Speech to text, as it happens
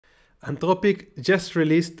Anthropic just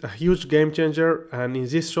released a huge game changer, and in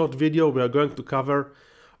this short video we are going to cover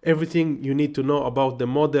everything you need to know about the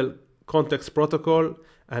Model Contenxt Protocol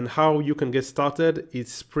and how you can get started.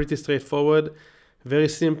 It's pretty straightforward, very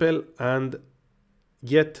simple, and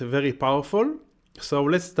yet very powerful. So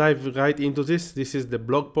let's dive right into this. This is the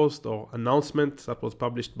blog post or announcement that was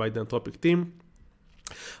published by the Anthropic team.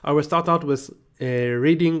 I will start out with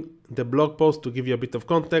reading the blog post to give you a bit of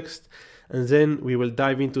context, and then we will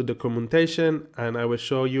dive into the documentation and I will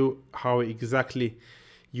show you how exactly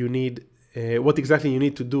you need, what exactly you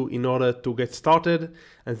need to do in order to get started.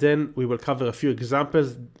 And then we will cover a few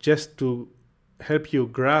examples just to help you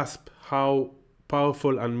grasp how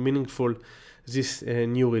powerful and meaningful this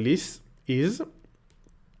new release is.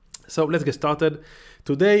 So let's get started.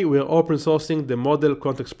 Today we are open sourcing the Model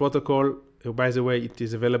Contenxt Protocol. By the way, it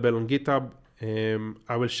is available on GitHub.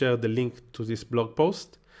 I will share the link to this blog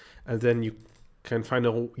post, and then you can find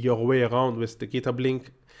your way around with the GitHub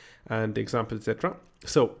link and the example, etc.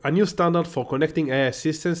 So a new standard for connecting AI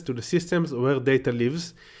assistants to the systems where data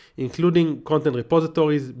lives, including content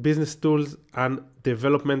repositories, business tools, and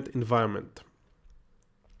development environment.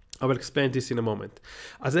 I will explain this in a moment.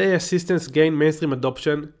 As AI assistants gain mainstream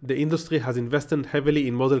adoption, the industry has invested heavily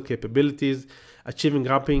in model capabilities, achieving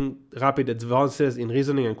rapid advances in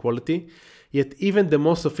reasoning and quality. Yet even the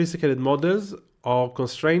most sophisticated models are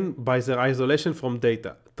constrained by their isolation from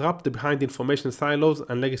data, trapped behind information silos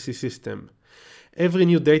and legacy systems. Every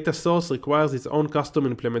new data source requires its own custom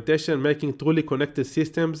implementation, making truly connected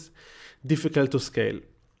systems difficult to scale.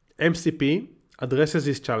 MCP addresses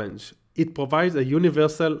this challenge. It provides a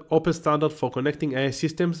universal, open standard for connecting AI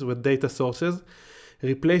systems with data sources,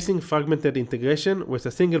 replacing fragmented integration with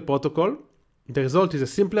a single protocol. The result is a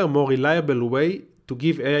simpler, more reliable way to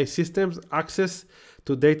give AI systems access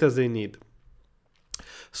to data they need.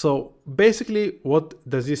 So basically, what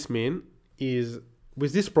does this mean is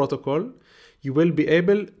with this protocol, you will be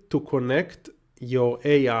able to connect your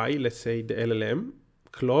AI, let's say the LLM,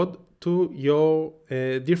 Claude, to your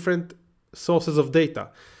different sources of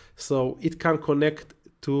data. So it can connect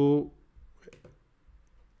to,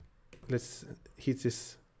 let's hit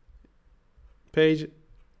this page.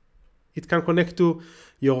 It can connect to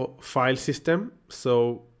your file system.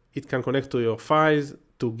 So it can connect to your files,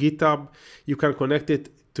 to GitHub. You can connect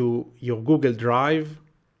it to your Google Drive,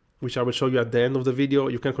 which I will show you at the end of the video.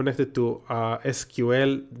 You can connect it to a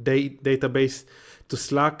SQL database, to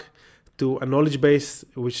Slack, to a knowledge base,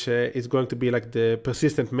 which is going to be like the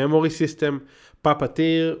persistent memory system,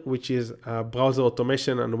 Puppeteer, which is a browser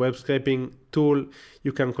automation and web scraping tool.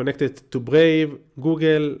 You can connect it to Brave,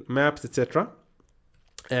 Google, Maps, etc.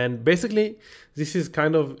 And basically, this is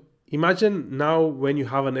kind of, imagine now when you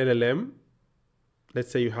have an LLM,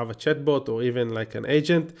 let's say you have a chatbot or even like an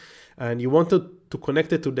agent, and you wanted to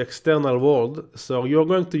connect it to the external world. So you're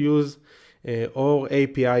going to use or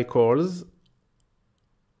API calls,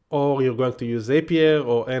 or you're going to use Zapier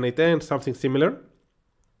or N8N, something similar.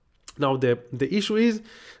 Now the issue is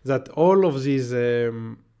that all of these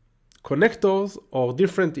connectors are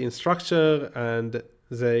different in structure and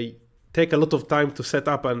they take a lot of time to set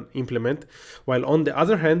up and implement. While on the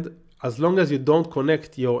other hand, as long as you don't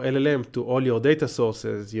connect your LLM to all your data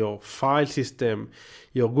sources, your file system,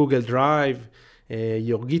 your Google Drive,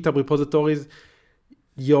 your GitHub repositories,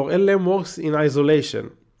 your LLM works in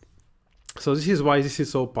isolation. So this is why this is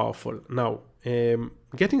so powerful. Now,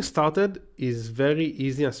 getting started is very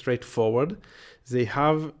easy and straightforward. They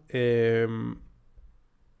have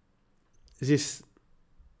these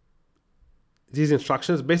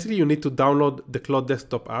instructions. Basically, you need to download the Claude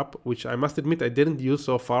desktop app, which I must admit I didn't use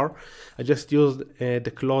so far. I just used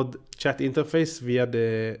the Claude chat interface via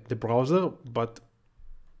the browser, but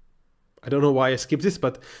I don't know why I skipped this,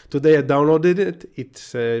 but today I downloaded it.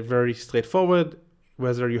 It's very straightforward,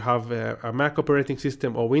 whether you have a Mac operating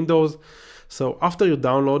system or Windows. So after you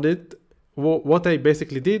download it, what I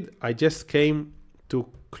basically did, I just came to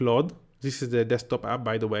Claude. This is the desktop app,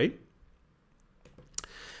 by the way.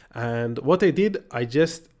 And what I did, I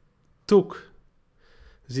just took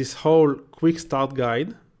this whole quick start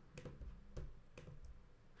guide.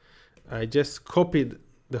 I just copied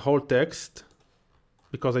the whole text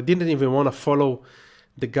because I didn't even want to follow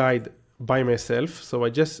the guide by myself. So I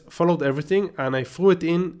just followed everything and I threw it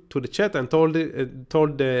in to the chat and told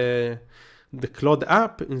the Claude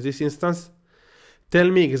app, in this instance,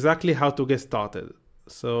 tell me exactly how to get started.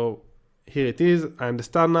 So here it is. I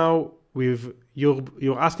understand now.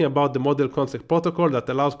 You're asking about the Model Contenxt Protocol that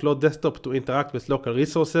allows Claude Desktop to interact with local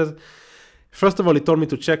resources. First of all, it told me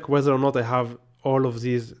to check whether or not I have all of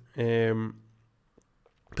these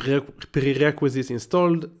prerequisites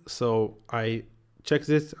installed. So I checked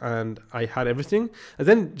it, and I had everything. And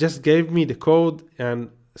then just gave me the code and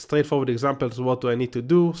straightforward examples. What do I need to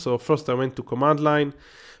do? So first I went to command line,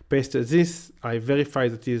 pasted this, I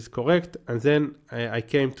verified that it is correct, and then I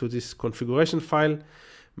came to this configuration file,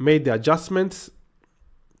 made the adjustments,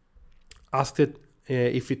 asked it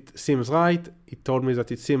if it seems right. It told me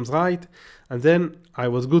that it seems right, and then I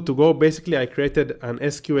was good to go. Basically, I created an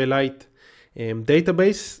SQLite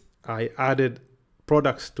database. I added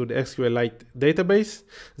products to the SQLite database.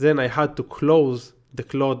 Then I had to close the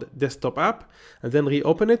Claude desktop app and then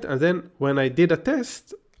reopen it. And then when I did a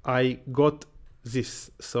test, I got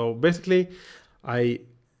this. So basically, I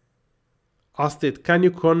asked it, can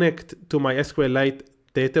you connect to my SQLite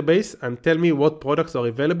database and tell me what products are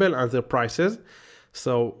available and their prices?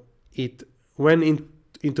 So it went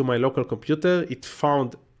into my local computer, it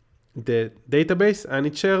found the database, and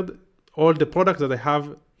it shared all the products that I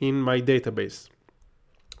have in my database,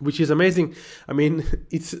 which is amazing. I mean,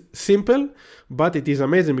 it's simple, but it is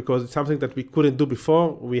amazing because it's something that we couldn't do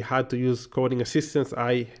before. We had to use coding assistance.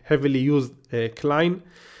 I heavily used Klein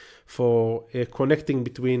for connecting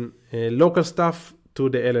between local stuff to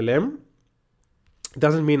the LLM.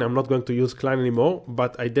 Doesn't mean I'm not going to use Klein anymore,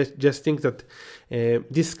 but I just think that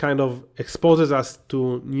this kind of exposes us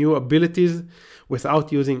to new abilities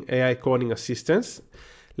without using AI coding assistance.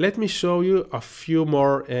 Let me show you a few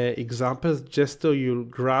more examples just so you'll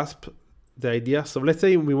grasp the idea. So let's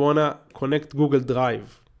say we want to connect Google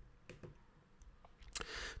Drive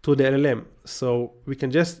to the LLM. So we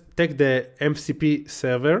can just take the MCP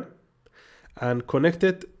server and connect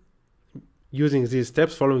it using these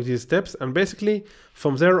steps, following these steps. And basically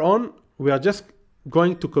from there on, we are just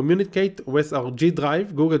going to communicate with our G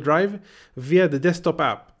Drive, Google Drive, via the desktop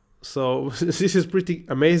app. So this is pretty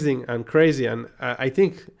amazing and crazy. And I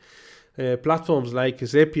think platforms like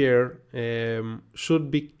Zapier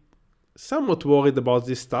should be somewhat worried about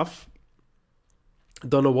this stuff.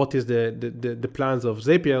 Don't know what is the plans of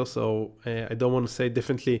Zapier, so I don't want to say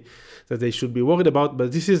definitely that they should be worried about,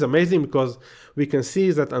 but this is amazing because we can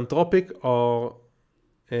see that Anthropic are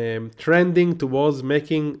trending towards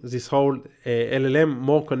making this whole LLM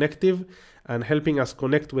more connective and helping us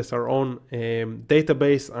connect with our own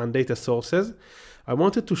database and data sources. I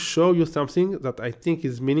wanted to show you something that I think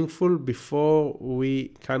is meaningful before we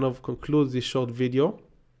kind of conclude this short video.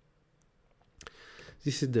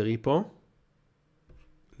 This is the repo.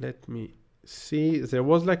 Let me see. There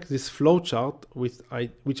was like this flowchart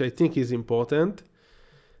which I think is important.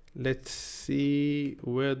 Let's see,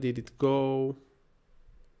 where did it go?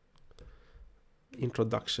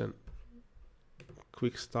 Introduction.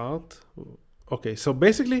 Quick start. Okay, so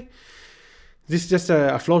basically, this is just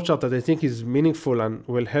a flowchart that I think is meaningful and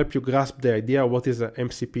will help you grasp the idea of what is a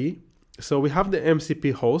MCP. So we have the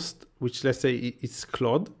MCP host, which let's say it's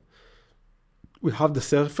Claude. We have the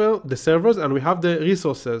servers, and we have the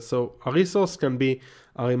resources. So a resource can be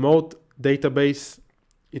a remote database.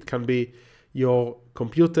 It can be your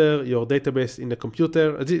computer, your database in the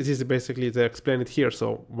computer. This is basically, they explain it here,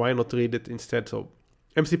 so why not read it instead? So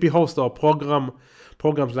MCP host or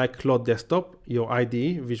programs like Claude Desktop, your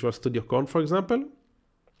IDE, Visual Studio Code, for example.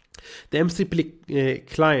 The MCP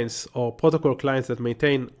clients or protocol clients that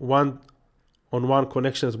maintain one-on-one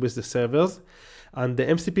connections with the servers. And the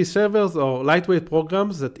MCP servers are lightweight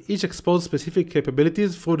programs that each expose specific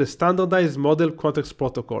capabilities through the standardized Model Contenxt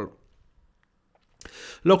Protocol.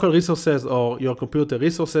 Local resources or your computer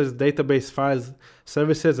resources, database files,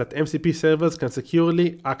 services that MCP servers can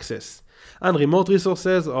securely access. And remote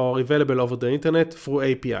resources are available over the internet through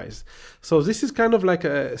APIs. So this is kind of like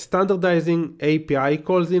a standardizing API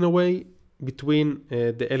calls in a way between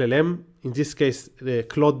the LLM. In this case, the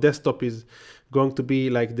Claude Desktop is going to be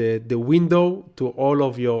like the window to all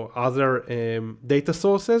of your other data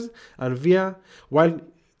sources. And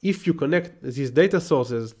if you connect these data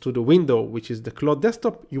sources to the window, which is the Claude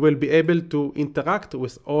Desktop, you will be able to interact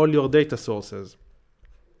with all your data sources.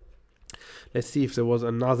 Let's see if there was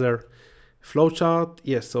another flowchart.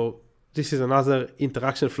 Yes, so this is another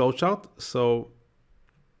interaction flowchart. So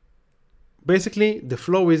basically, the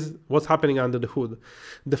flow is what's happening under the hood.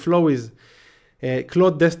 The flow is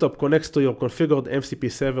Claude Desktop connects to your configured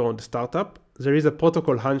MCP server on the startup. There is a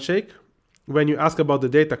protocol handshake. When you ask about the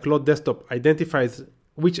data, Claude Desktop identifies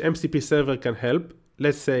which MCP server can help.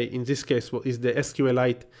 Let's say in this case is the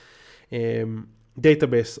SQLite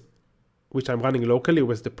database, which I'm running locally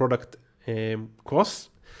with the product costs.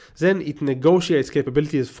 Then it negotiates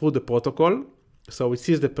capabilities through the protocol. So it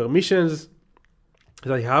sees the permissions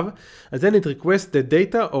that I have, and then it requests the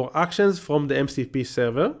data or actions from the MCP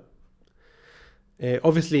server.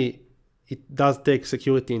 Obviously, it does take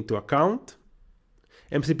security into account.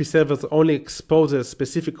 MCP servers only exposes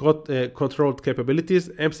specific controlled capabilities.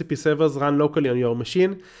 MCP servers run locally on your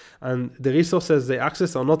machine, and the resources they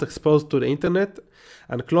access are not exposed to the internet.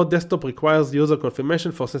 And Cloud Desktop requires user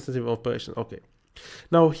confirmation for sensitive operations. Okay.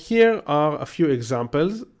 Now here are a few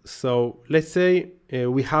examples. So let's say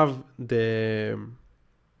we have the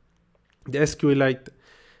SQLite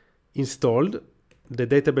installed, the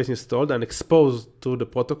database installed and exposed to the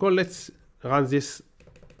protocol. Let's run this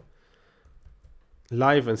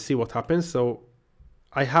live and see what happens. So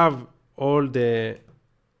I have all the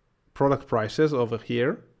product prices over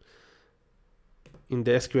here in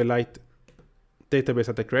the SQLite database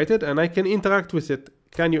that I created, and I can interact with it.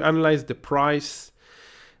 Can you analyze the price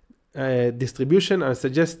distribution and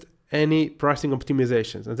suggest any pricing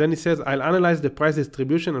optimizations? And then it says, I'll analyze the price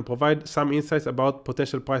distribution and provide some insights about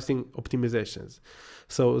potential pricing optimizations.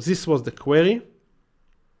 So this was the query.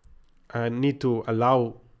 I need to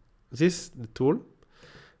allow this, the tool.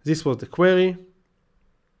 This was the query.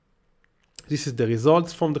 This is the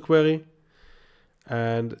results from the query.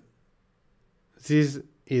 And this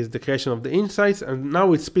is the creation of the insights. And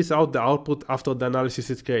now it spits out the output after the analysis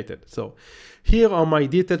is created. So here are my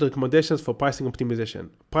detailed recommendations for pricing optimization.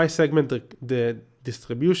 Price segment, the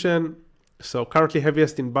distribution. So currently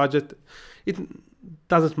heaviest in budget. It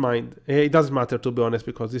doesn't matter, to be honest,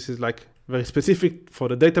 because this is like very specific for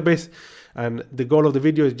the database. And the goal of the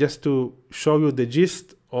video is just to show you the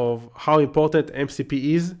gist of how important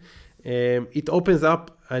MCP is. It opens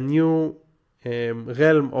up a new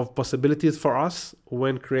realm of possibilities for us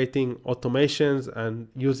when creating automations and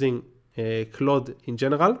using Claude in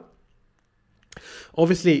general.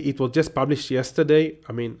 Obviously, it was just published yesterday.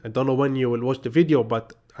 I mean, I don't know when you will watch the video,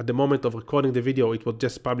 but at the moment of recording the video, it was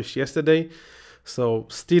just published yesterday. So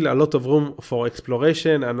still a lot of room for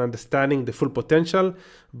exploration and understanding the full potential,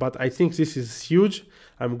 but I think this is huge.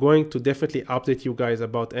 I'm going to definitely update you guys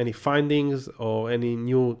about any findings or any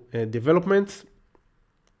new developments.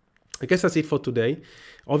 I guess that's it for today.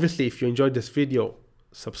 Obviously, if you enjoyed this video,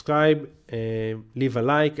 subscribe, leave a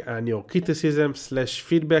like, and your criticism /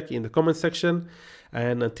 feedback in the comment section.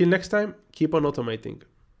 And until next time, keep on automating.